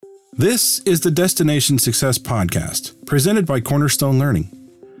This is the Destination Success Podcast, presented by Cornerstone Learning.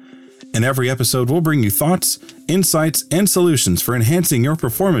 In every episode, we'll bring you thoughts, insights, and solutions for enhancing your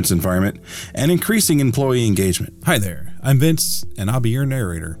performance environment and increasing employee engagement. Hi there, I'm Vince, and I'll be your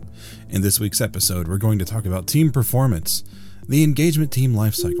narrator. In this week's episode, we're going to talk about team performance, the engagement team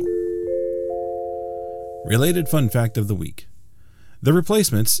lifecycle. Related fun fact of the week. The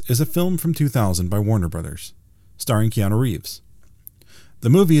Replacements is a film from 2000 by Warner Brothers, starring Keanu Reeves. The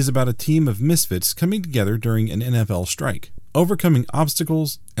movie is about a team of misfits coming together during an NFL strike, overcoming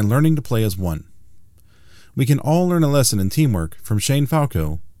obstacles and learning to play as one. We can all learn a lesson in teamwork from Shane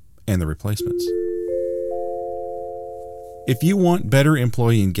Falco and The Replacements. If you want better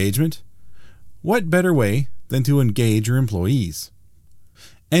employee engagement, what better way than to engage your employees?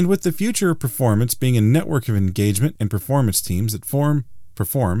 And with the future of performance being a network of engagement and performance teams that form,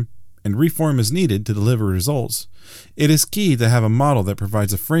 perform, and reform as needed to deliver results, it is key to have a model that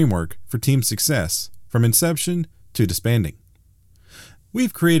provides a framework for team success from inception to disbanding.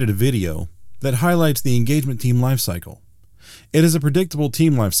 We've created a video that highlights the engagement team lifecycle. It is a predictable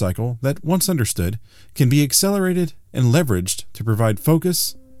team lifecycle that, once understood, can be accelerated and leveraged to provide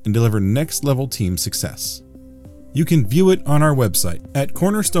focus and deliver next-level team success. You can view it on our website at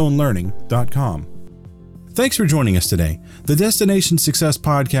cornerstonelearning.com. Thanks for joining us today. The Destination Success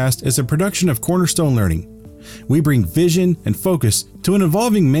Podcast is a production of Cornerstone Learning. We bring vision and focus to an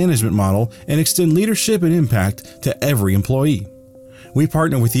evolving management model and extend leadership and impact to every employee. We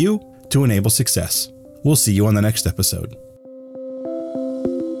partner with you to enable success. We'll see you on the next episode.